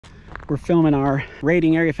We're filming our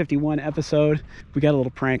Raiding Area 51 episode. We got a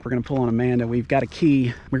little prank. We're gonna pull on Amanda. We've got a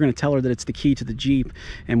key. We're gonna tell her that it's the key to the Jeep,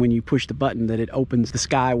 and when you push the button that it opens the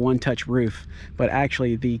Sky one-touch roof. But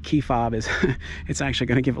actually the key fob is, it's actually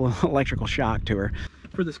gonna give a little electrical shock to her.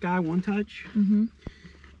 For the Sky one touch,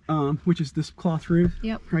 which is this cloth roof,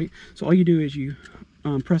 right? So all you do is you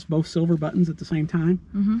press both silver buttons at the same time,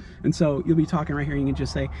 and so you'll be talking right here. You can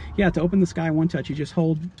just say, yeah, to open the Sky one touch, you just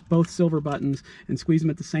hold both silver buttons and squeeze them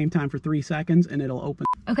at the same time for 3 seconds, and it'll open.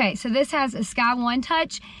 Okay, so this has a Sky one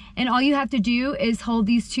touch, and all you have to do is hold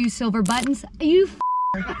these 2 silver buttons. You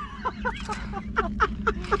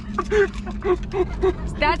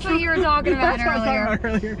That's what you were talking about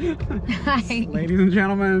earlier. Ladies and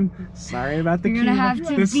gentlemen, sorry about the key. You're gonna have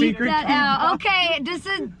to beat that out. Okay, does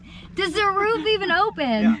the roof even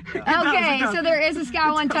open? Okay, so there is a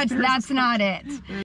Sky one touch. That's not it.